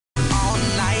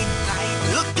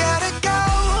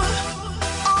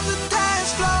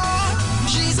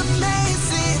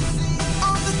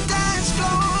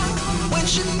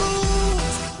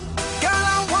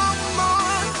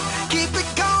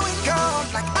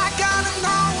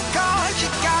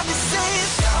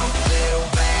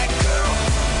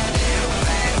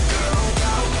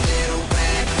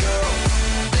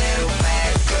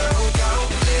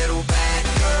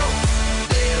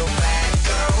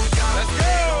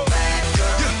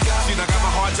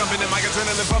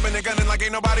popping and gunning like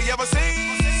ain't nobody ever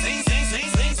seen.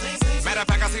 Matter of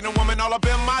fact, I seen a woman all up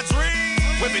in my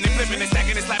dreams. Whipping and flipping and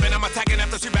stacking and slapping, I'm attacking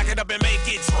after she back it up and make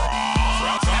it drop.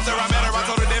 After I met her, I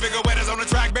told her, David, go wetters on the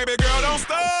track, baby girl, don't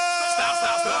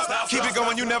stop. Keep it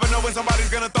going, you never know when somebody's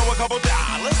gonna throw a couple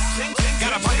dollars.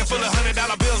 Got a pocket full of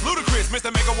 $100 bills, ludicrous,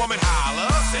 Mr. Make a Woman Holler.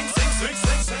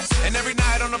 And every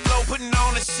night on the floor, putting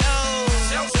on a show.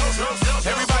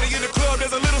 Everybody in the club,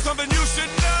 there's a little something you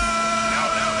should know.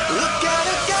 Look at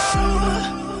her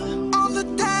go on the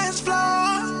dance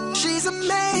floor. She's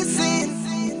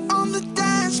amazing on the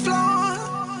dance floor.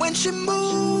 When she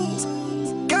moves,